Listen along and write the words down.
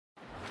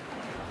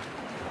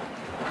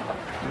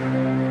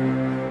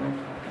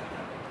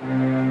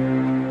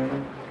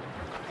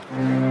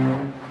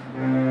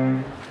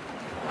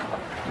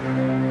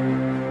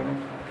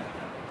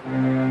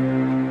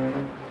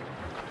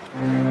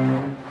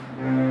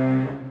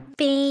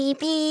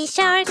Baby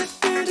shark,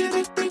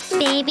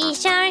 baby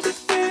shark,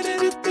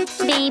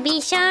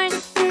 baby shark,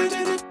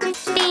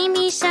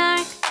 baby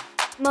shark.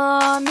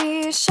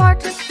 Mommy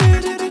shark,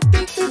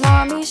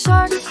 mommy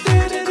shark,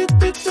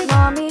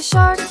 mommy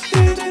shark,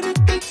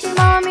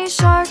 mommy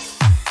shark.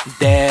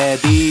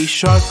 Daddy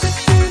shark,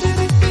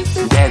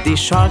 daddy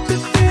shark,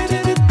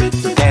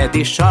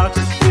 daddy shark,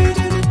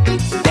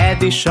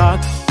 daddy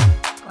shark.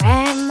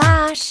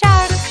 Grandma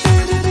shark,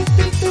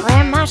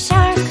 grandma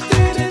shark,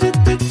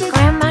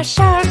 grandma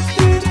shark,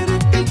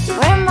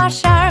 grandma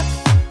shark.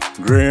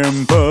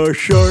 Grandpa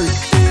shark,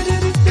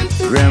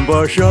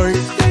 grandpa shark,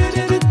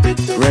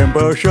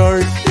 grandpa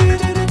shark,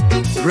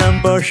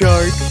 grandpa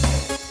shark.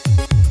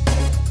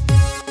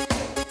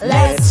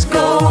 Let's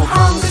go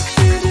hunt,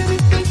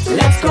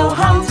 let's go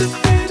hunt,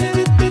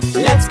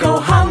 let's go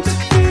hunt,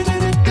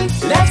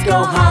 let's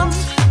go hunt.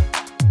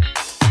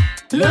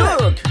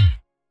 Look!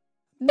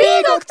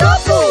 Big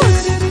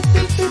octopus!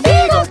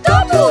 Big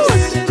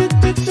octopus!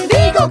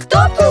 Big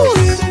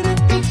octopus!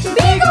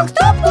 Big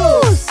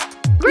octopus!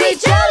 Great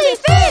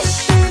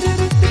jellyfish!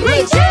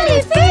 Great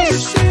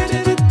jellyfish!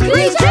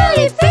 Great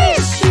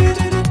jellyfish!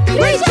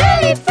 Great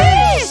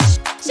jellyfish!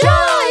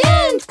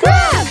 Giant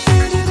crab!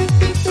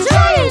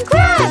 Giant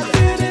crab!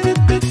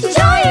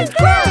 Giant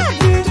crab!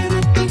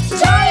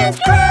 Giant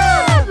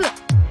crab!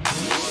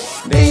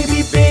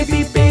 Baby,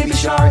 baby, baby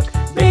shark.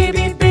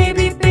 Baby,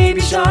 baby,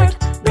 baby shark.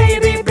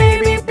 Baby,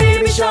 baby,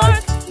 baby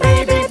shark.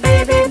 Baby,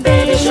 baby,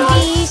 baby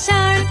shark. Baby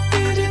shark,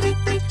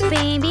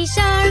 baby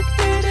shark,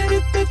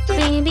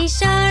 baby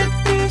shark,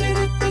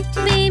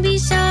 baby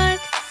shark.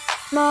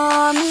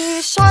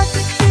 Mommy shark,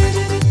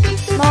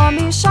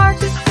 mommy shark,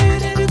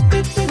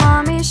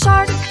 mommy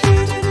shark,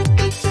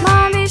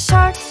 mommy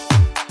shark.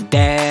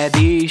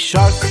 Daddy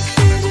shark.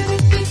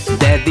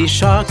 Daddy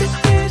shark.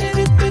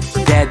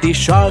 Daddy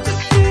shark.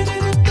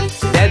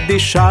 Daddy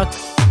shark.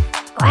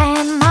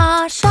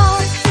 Grandma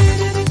shark,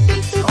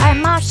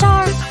 grandma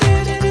shark,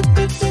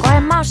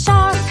 grandma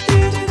shark,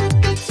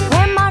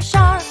 grandma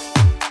shark.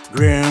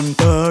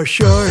 Grandpa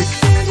shark.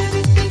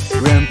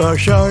 Grandpa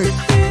shark.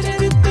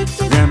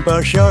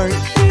 Grandpa shark.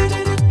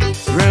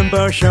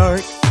 Grandpa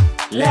shark.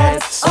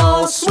 Let's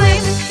all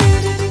swim,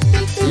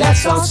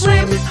 let's all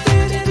swim,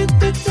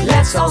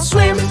 let's all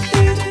swim,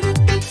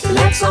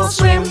 let's all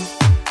swim.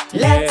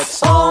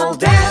 Let's all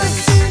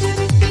dance,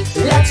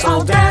 let's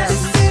all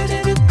dance,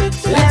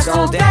 let's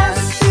all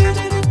dance,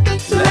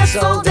 let's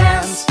all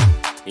dance.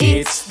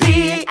 It's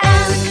the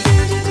end,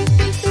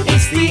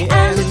 it's the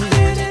end,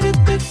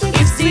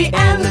 it's the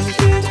end,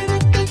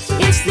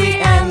 it's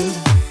the end.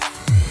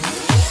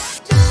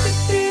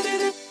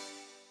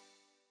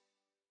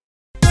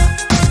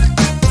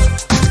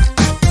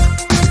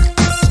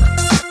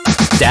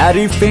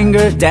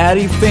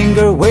 Daddy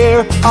finger,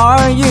 where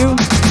are you?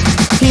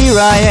 Here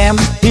I am,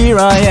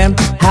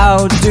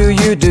 how do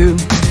you do?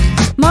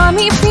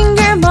 Mommy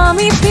finger,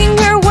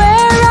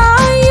 where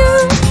are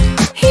you?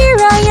 Here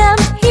I am,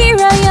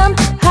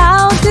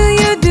 how do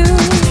you do?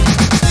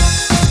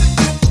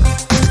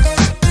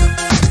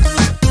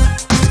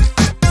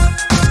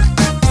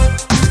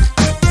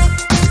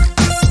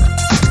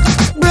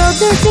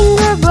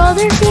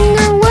 Brother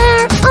finger,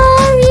 where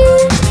are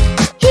you?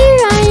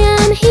 Here I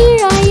am,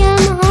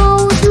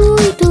 how do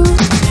you do?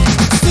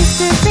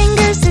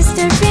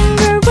 Sister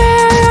finger,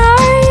 where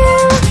are you?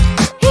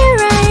 Here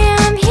I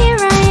am,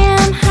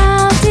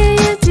 how do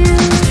you do?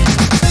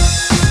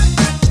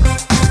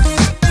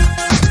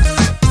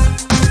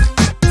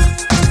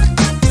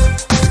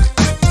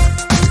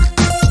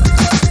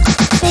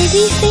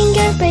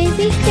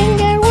 Baby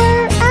finger,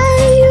 where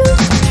are you?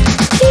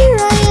 Here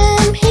I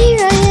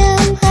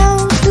am,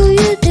 how do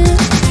you do?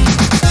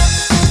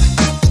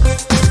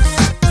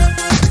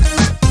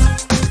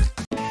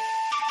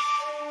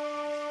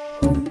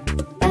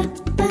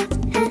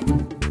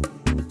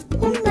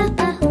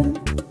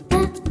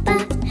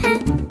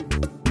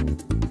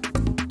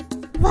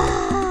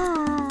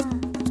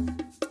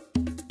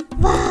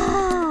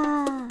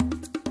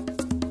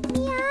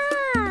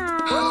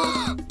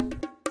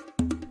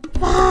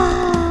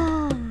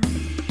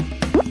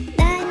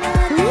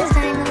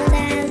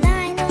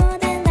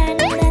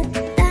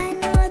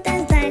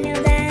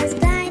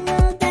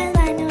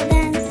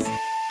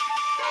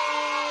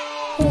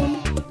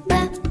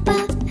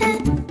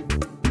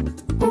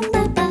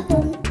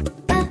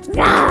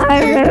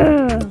 Rawr.